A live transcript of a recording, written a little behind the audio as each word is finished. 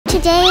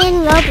Today in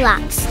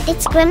Roblox,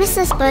 it's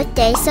Grimace's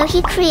birthday, so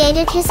he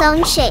created his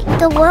own shake.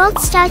 The world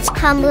starts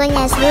crumbling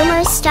as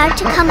rumors start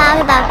to come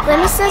out about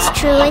Grimace's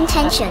true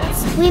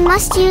intentions. We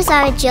must use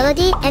our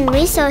agility and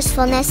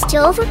resourcefulness to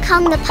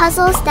overcome the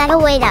puzzles that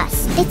await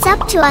us. It's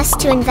up to us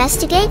to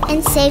investigate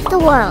and save the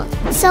world.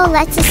 So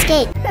let's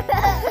escape.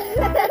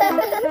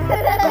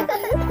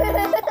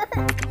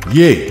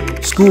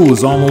 Yay! School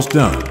is almost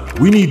done.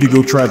 We need to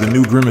go try the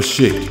new Grimace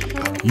shake.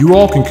 You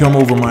all can come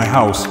over my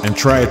house and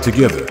try it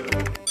together.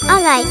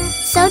 Alright,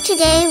 so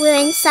today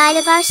we're inside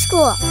of our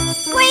school.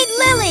 Wait,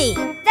 Lily!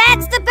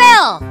 That's the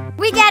bell!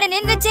 We got an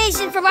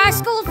invitation from our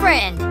school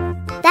friend.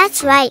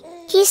 That's right,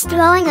 he's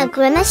throwing a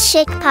Grimace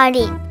shake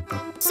party.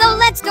 So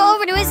let's go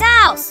over to his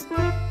house.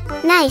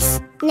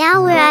 Nice,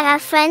 now we're at our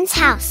friend's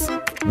house.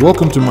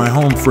 Welcome to my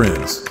home,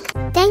 friends.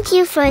 Thank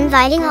you for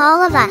inviting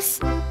all of us.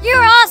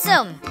 You're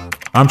awesome!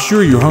 I'm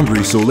sure you're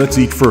hungry, so let's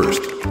eat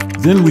first.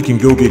 Then we can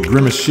go get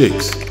Grimace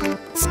shakes.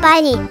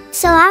 Spidey,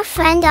 so our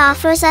friend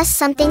offers us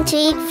something to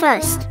eat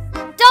first.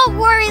 Don't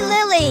worry,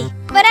 Lily,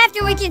 but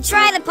after we can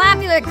try the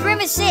popular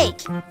Grimace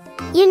shake.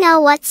 You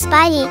know what,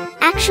 Spidey?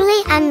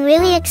 Actually, I'm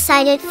really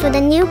excited for the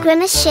new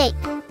Grimace shake.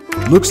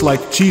 Looks like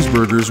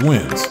cheeseburgers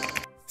wins.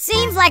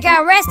 Seems like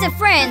our rest of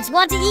friends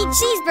want to eat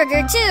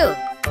cheeseburger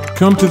too.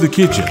 Come to the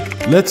kitchen.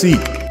 Let's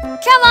eat.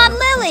 Come on,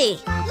 Lily.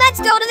 Let's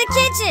go to the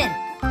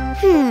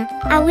kitchen.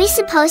 Are we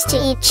supposed to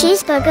eat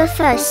cheeseburger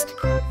first?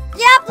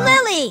 Yup,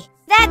 Lily.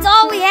 That's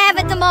all we have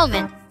at the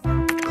moment.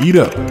 Eat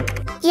up.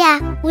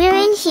 Yeah, we're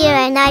in here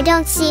and I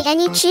don't see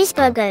any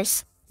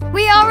cheeseburgers.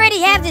 We already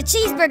have the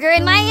cheeseburger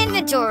in my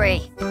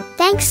inventory.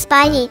 Thanks,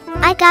 Spidey.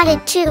 I got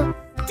it too.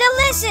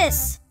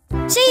 Delicious!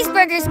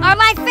 Cheeseburgers are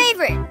my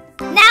favorite.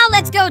 Now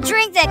let's go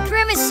drink that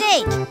Grimace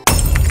shake.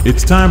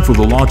 It's time for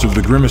the launch of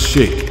the Grimace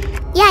shake.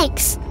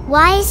 Yikes!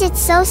 Why is it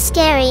so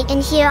scary in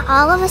here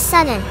all of a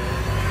sudden?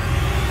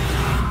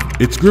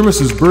 It's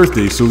Grimace's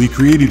birthday, so he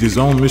created his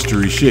own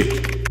mystery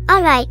shake.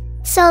 Alright,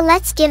 so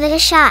let's give it a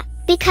shot,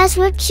 because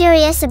we're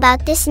curious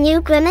about this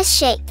new Grimace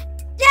shake.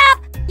 Yup!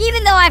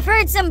 Even though I've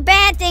heard some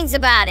bad things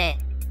about it.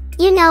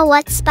 You know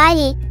what,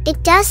 Spidey?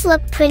 It does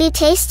look pretty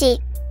tasty.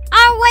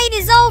 Our wait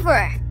is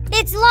over.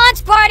 It's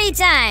launch party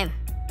time.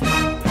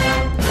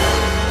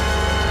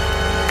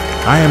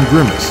 I am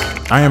Grimace.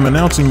 I am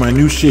announcing my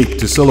new shake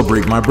to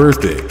celebrate my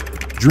birthday.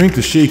 Drink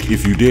the shake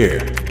if you dare.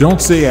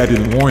 Don't say I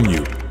didn't warn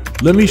you.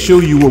 Let me show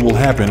you what will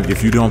happen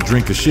if you don't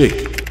drink the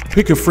shake.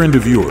 Pick a friend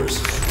of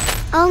yours.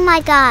 Oh my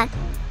god,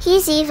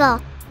 he's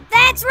evil.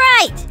 That's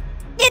right!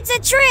 It's a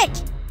trick!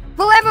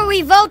 Whoever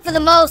we vote for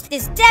the most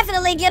is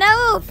definitely gonna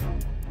oof.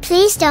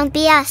 Please don't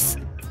be us.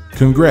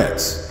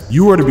 Congrats.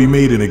 You are to be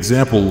made an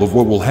example of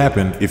what will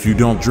happen if you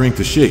don't drink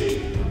the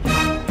shake.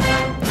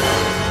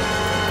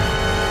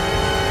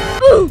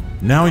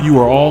 Now you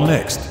are all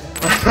next.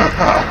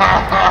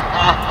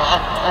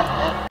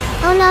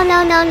 Oh no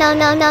no no no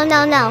no no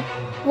no no.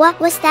 What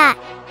was that?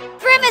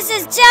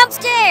 Grimace's jump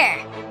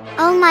scare!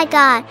 Oh my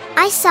god,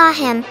 I saw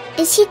him.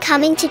 Is he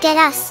coming to get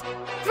us?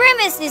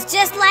 Grimace is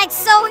just like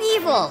so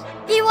evil.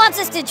 He wants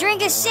us to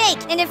drink a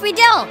shake, and if we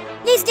don't,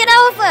 he's gonna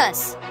oof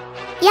us.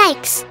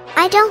 Yikes,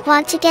 I don't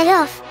want to get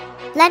off.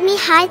 Let me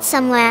hide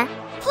somewhere.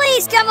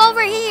 Please come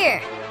over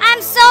here.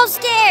 I'm so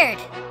scared.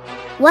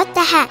 What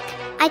the heck?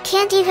 I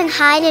can't even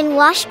hide in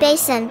wash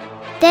basin.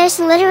 There's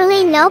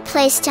literally no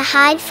place to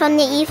hide from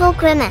the evil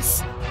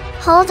Grimace.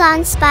 Hold on,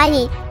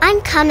 Spidey.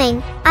 I'm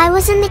coming. I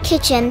was in the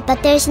kitchen,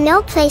 but there's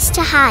no place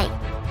to hide.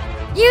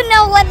 You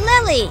know what,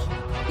 Lily?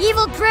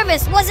 Evil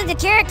Grimace wasn't a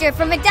character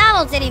from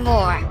McDonald's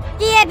anymore.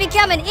 He had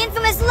become an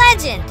infamous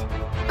legend.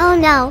 Oh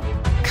no.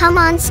 Come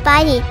on,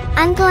 Spidey.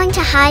 I'm going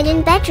to hide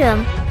in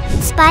bedroom.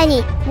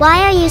 Spidey,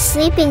 why are you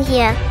sleeping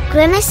here?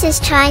 Grimace is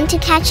trying to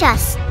catch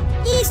us.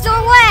 East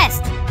or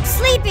west?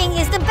 Sleeping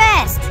is the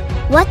best.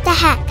 What the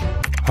heck?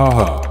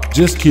 Haha,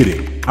 just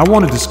kidding. I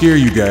wanted to scare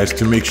you guys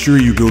to make sure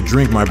you go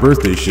drink my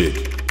birthday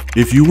shake.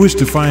 If you wish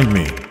to find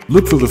me,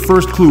 look for the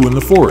first clue in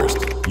the forest.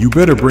 You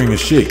better bring a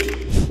shake.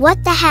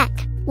 What the heck?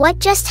 What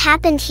just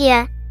happened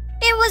here?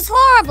 It was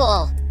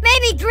horrible.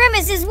 Maybe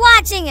Grimace is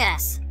watching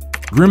us.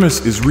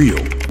 Grimace is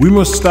real. We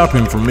must stop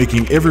him from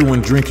making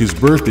everyone drink his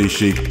birthday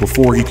shake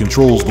before he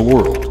controls the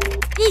world.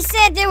 He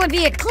said there would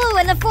be a clue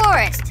in the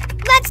forest.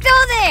 Let's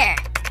go there.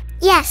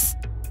 Yes.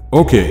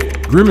 Okay,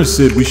 Grimace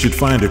said we should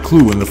find a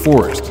clue in the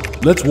forest.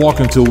 Let's walk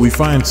until we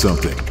find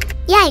something.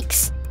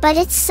 Yikes, but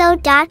it's so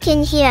dark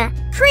in here.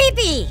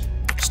 Creepy!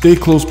 Stay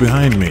close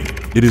behind me.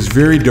 It is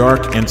very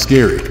dark and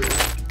scary.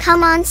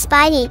 Come on,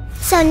 Spidey.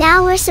 So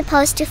now we're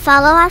supposed to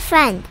follow our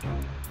friend.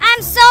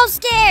 I'm so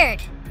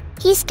scared.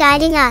 He's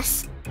guiding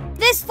us.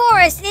 This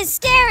forest is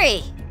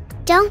scary.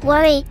 Don't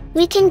worry,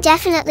 we can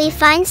definitely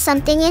find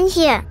something in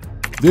here.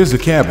 There's a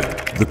cabin.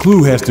 The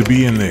clue has to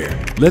be in there.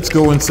 Let's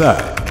go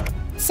inside.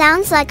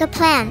 Sounds like a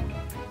plan.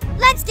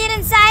 Let's get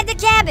inside the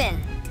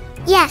cabin.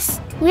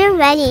 Yes, we're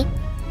ready.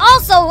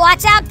 Also,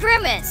 watch out,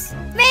 Grimace.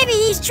 Maybe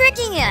he's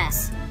tricking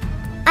us.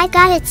 I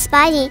got it,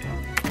 Spidey.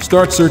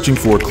 Start searching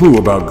for a clue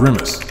about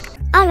Grimace.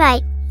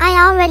 Alright,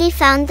 I already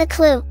found the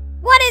clue.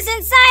 What is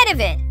inside of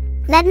it?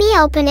 Let me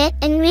open it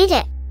and read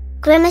it.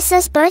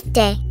 Grimace's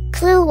birthday.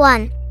 Clue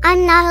 1.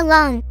 I'm not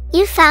alone.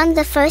 You found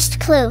the first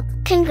clue.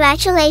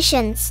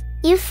 Congratulations.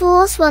 You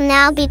fools will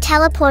now be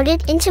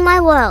teleported into my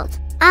world.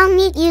 I'll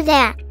meet you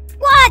there.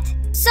 What?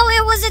 So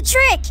it was a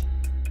trick?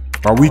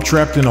 Are we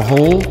trapped in a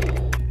hole?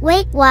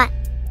 Wait, what?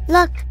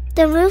 Look,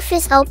 the roof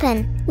is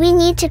open. We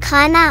need to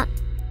climb out.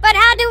 But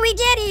how do we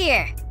get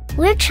here?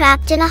 We're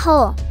trapped in a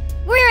hole.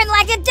 We're in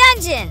like a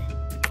dungeon.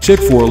 Check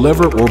for a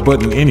lever or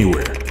button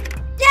anywhere.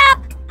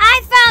 Yup,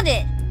 I found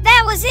it.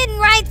 That was hidden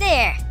right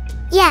there.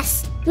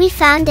 Yes, we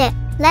found it.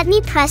 Let me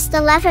press the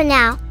lever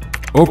now.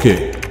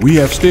 Okay, we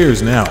have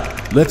stairs now.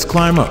 Let's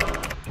climb up.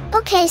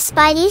 Okay,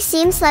 Spidey,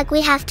 seems like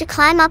we have to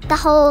climb up the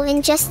hole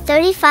in just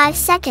 35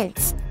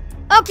 seconds.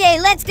 Okay,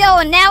 let's go,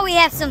 and now we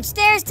have some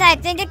stairs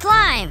type thing to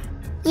climb.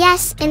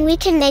 Yes, and we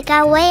can make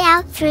our way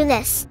out through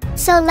this.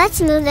 So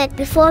let's move it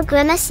before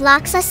Grimace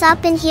locks us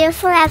up in here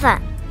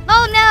forever.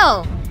 Oh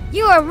no!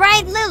 You are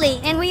right, Lily,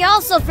 and we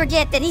also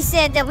forget that he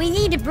said that we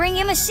need to bring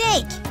him a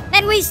shake.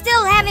 And we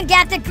still haven't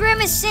got the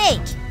Grimace shake.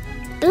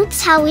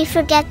 Oops, how we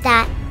forget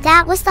that.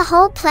 That was the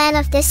whole plan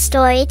of this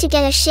story, to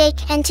get a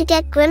shake and to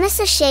get Grimace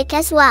a shake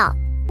as well.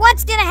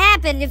 What's gonna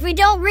happen if we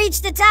don't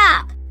reach the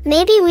top?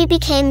 Maybe we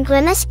became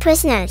Grimace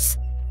prisoners.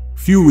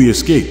 Phew, we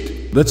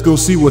escaped. Let's go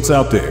see what's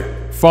out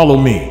there. Follow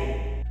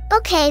me.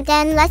 Okay,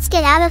 then let's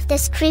get out of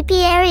this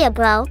creepy area,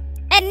 bro.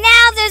 And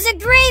now there's a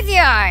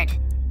graveyard.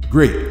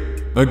 Great.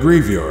 A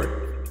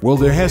graveyard. Well,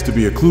 there has to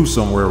be a clue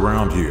somewhere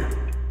around here.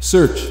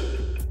 Search.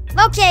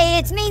 Okay,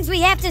 it means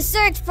we have to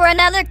search for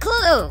another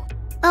clue.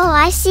 Oh,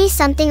 I see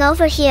something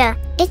over here.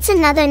 It's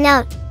another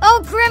note.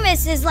 Oh,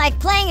 Grimace is like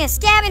playing a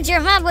scavenger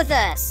hunt with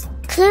us.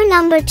 Clue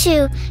number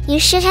 2. You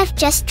should have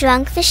just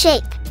drunk the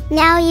shake.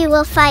 Now you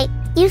will fight.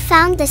 You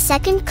found the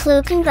second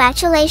clue.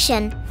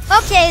 Congratulations.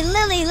 Okay,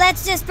 Lily,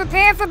 let's just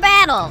prepare for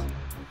battle.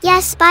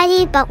 Yes,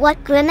 Spidey, but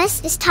what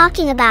Grimace is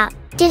talking about.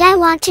 Did I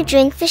want to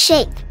drink the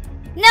shake?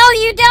 No,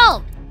 you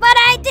don't. But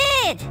I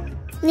did.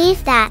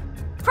 Leave that.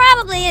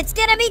 Probably it's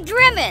gonna be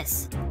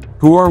Grimace.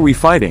 Who are we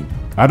fighting?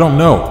 I don't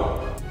know.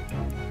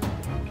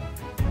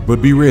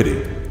 But be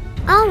ready.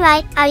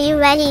 Alright, are you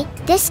ready?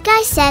 This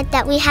guy said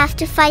that we have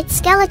to fight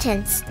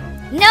skeletons.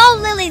 No,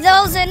 Lily,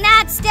 those are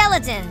not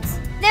skeletons.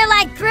 They're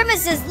like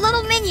Grimace's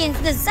little minions,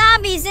 the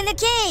zombies in the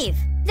cave.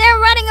 They're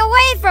running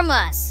away from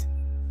us.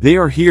 They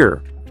are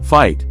here.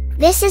 Fight.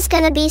 This is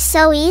gonna be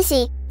so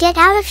easy. Get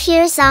out of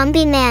here,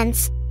 zombie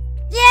mans.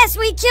 Yes,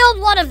 we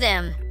killed one of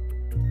them.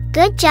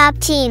 Good job,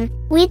 team.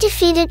 We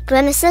defeated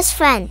Grimace's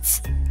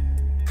friends.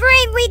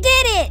 Great, we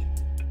did it.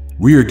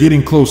 We are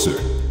getting closer.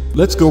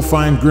 Let's go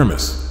find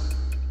Grimace.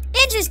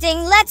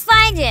 Interesting, let's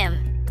find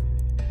him.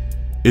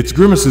 It's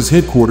Grimace's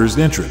headquarters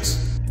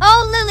entrance.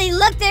 Oh, Lily,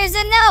 look, there's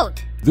a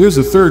note. There's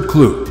a third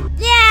clue.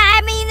 Yeah,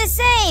 I mean the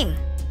same.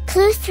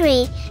 Clue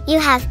 3. You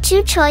have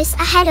 2 choices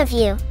ahead of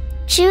you.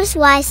 Choose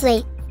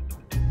wisely.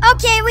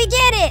 Okay, we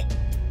get it.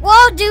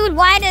 Whoa, dude,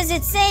 why does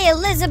it say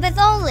Elizabeth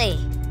only?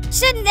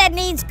 Shouldn't that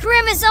mean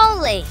Grimace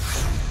only?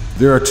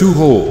 There are 2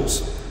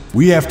 holes.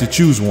 We have to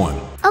choose one.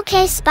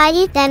 Okay,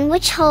 Spidey, then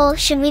which hole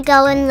should we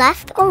go in,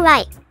 left or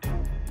right?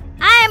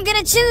 I am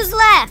gonna choose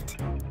left.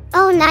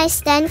 Oh,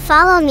 nice, then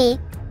follow me.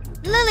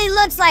 Lily,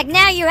 looks like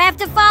now you have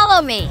to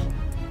follow me.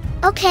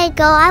 Okay,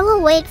 go. I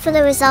will wait for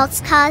the results,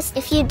 cause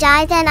if you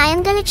die, then I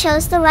am gonna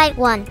choose the right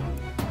one.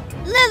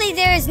 Lily,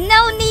 there is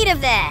no need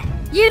of that.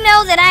 You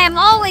know that I am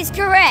always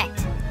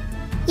correct.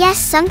 Yes,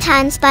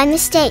 sometimes by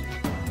mistake.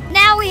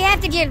 Now we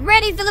have to get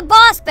ready for the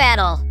boss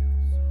battle.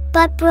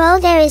 But bro,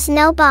 there is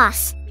no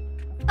boss.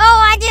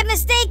 Oh, I get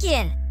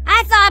mistaken.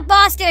 I thought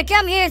boss gonna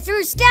come here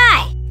through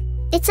sky.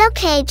 It's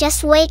okay,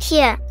 just wait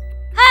here.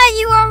 Ah,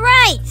 you are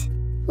right.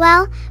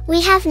 Well,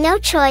 we have no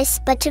choice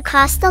but to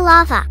cross the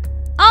lava.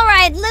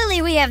 Alright,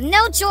 Lily, we have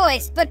no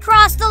choice but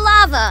cross the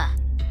lava.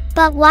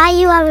 But why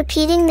you are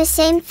repeating the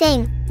same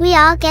thing? We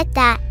all get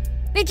that.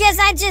 Because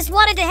I just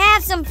wanted to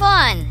have some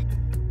fun.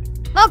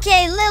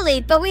 Okay,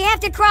 Lily, but we have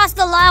to cross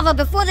the lava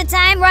before the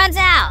time runs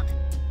out.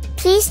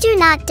 Please do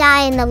not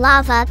die in the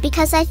lava,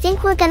 because I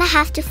think we're gonna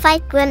have to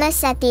fight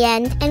Grimace at the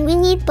end, and we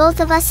need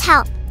both of us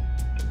help.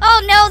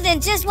 Oh no,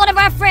 then just one of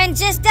our friends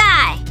just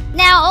died.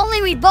 Now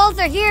only we both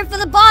are here for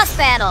the boss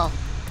battle.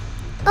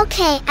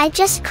 Okay, I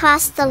just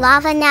crossed the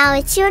lava, now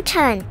it's your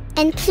turn.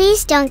 And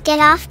please don't get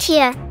off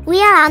here.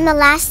 We are on the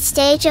last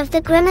stage of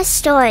the Grimace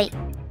story.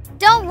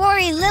 Don't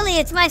worry, Lily,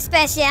 it's my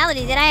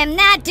specialty that I am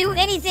not do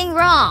anything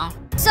wrong.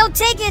 So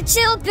take a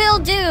chill pill,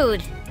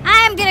 dude.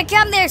 I am gonna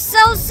come there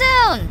so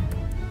soon.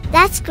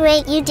 That's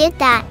great, you did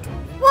that.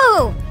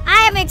 Woo!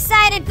 I am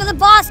excited for the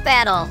boss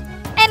battle.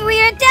 And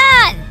we are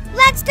done!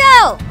 Let's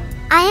go!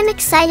 I am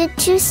excited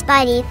too,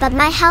 Spidey, but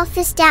my health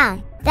is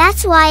down.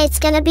 That's why it's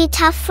gonna be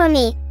tough for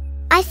me.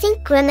 I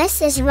think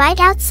Grimace is right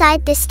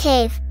outside this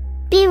cave.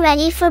 Be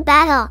ready for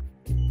battle.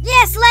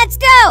 Yes, let's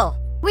go!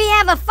 We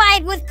have a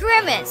fight with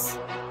Grimace.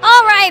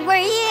 Alright,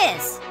 where he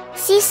is.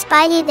 See,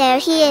 Spidey, there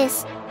he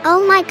is.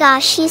 Oh my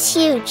gosh, he's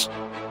huge.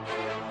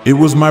 It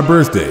was my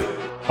birthday.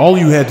 All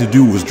you had to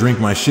do was drink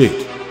my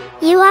shake.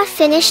 You are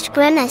finished,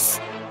 Grimace.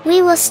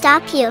 We will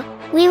stop you.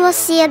 We will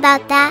see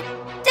about that.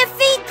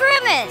 Defeat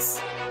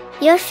Grimace!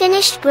 You're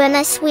finished,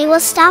 Grimace. We will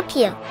stop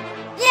you.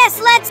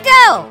 Yes, let's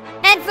go!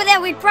 And for that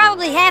we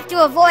probably have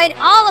to avoid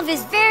all of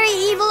his very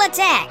evil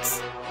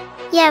attacks.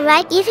 Yeah,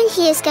 right. Even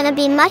he is gonna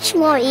be much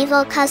more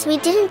evil cause we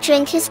didn't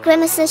drink his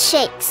Grimace's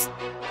shakes.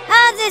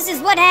 This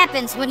is what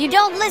happens when you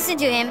don't listen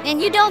to him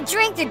and you don't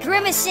drink the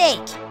Grimace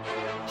shake.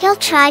 He'll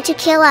try to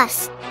kill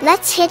us.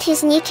 Let's hit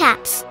his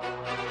kneecaps.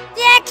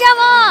 Yeah, come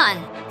on!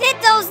 Hit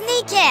those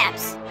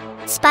kneecaps!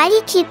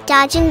 Spidey, keep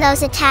dodging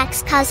those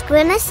attacks cause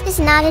Grimace is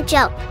not a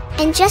joke.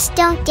 And just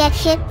don't get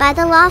hit by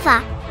the lava.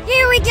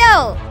 Here we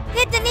go!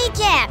 Hit the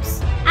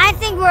kneecaps! I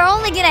think we're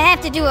only gonna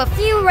have to do a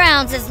few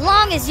rounds as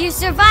long as you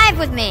survive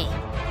with me.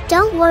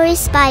 Don't worry,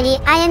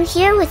 Spidey, I am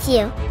here with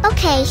you.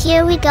 Okay,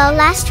 here we go,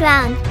 last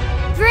round.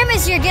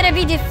 Grimace, you're gonna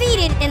be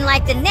defeated in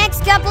like the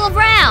next couple of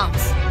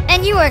rounds.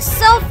 And you are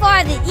so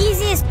far the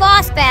easiest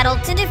boss battle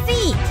to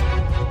defeat.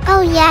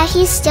 Oh yeah,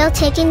 he's still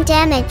taking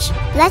damage.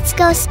 Let's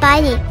go,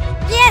 Spidey.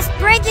 Yes,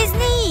 break his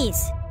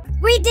knees.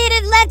 We did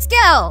it, let's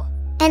go.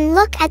 And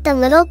look at the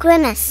little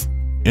Grimace.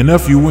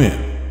 Enough, you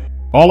win.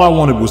 All I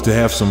wanted was to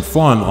have some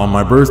fun on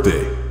my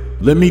birthday.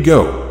 Let me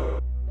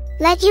go.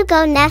 Let you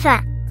go,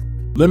 never.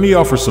 Let me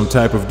offer some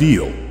type of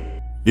deal.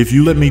 If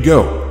you let me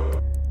go,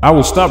 I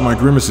will stop my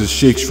Grimace's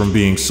shakes from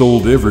being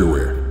sold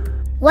everywhere.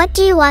 What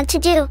do you want to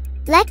do?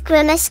 Let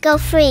Grimace go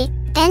free.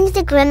 End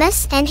the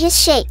Grimace and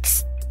his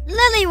shakes.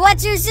 Lily,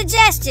 what's your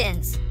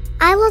suggestions?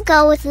 I will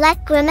go with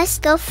let Grimace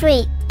go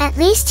free. At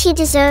least he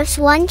deserves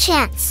one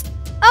chance.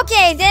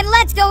 Okay, then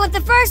let's go with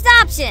the first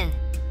option.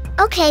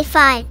 Okay,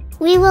 fine.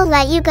 We will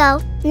let you go.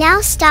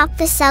 Now stop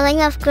the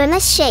selling of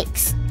Grimace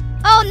shakes.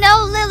 Oh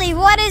no, Lily,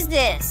 what is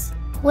this?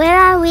 Where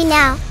are we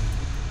now?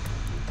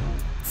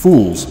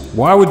 Fools,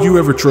 why would you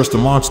ever trust a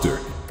monster?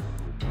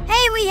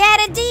 Hey, we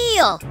had a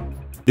deal.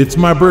 It's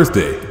my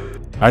birthday.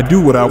 I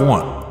do what I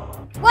want.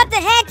 What the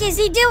heck is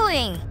he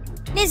doing?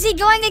 Is he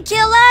going to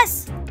kill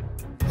us?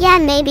 Yeah,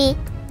 maybe.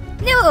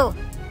 No.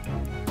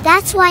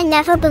 That's why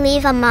never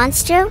believe a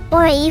monster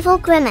or an evil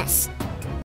Grimace.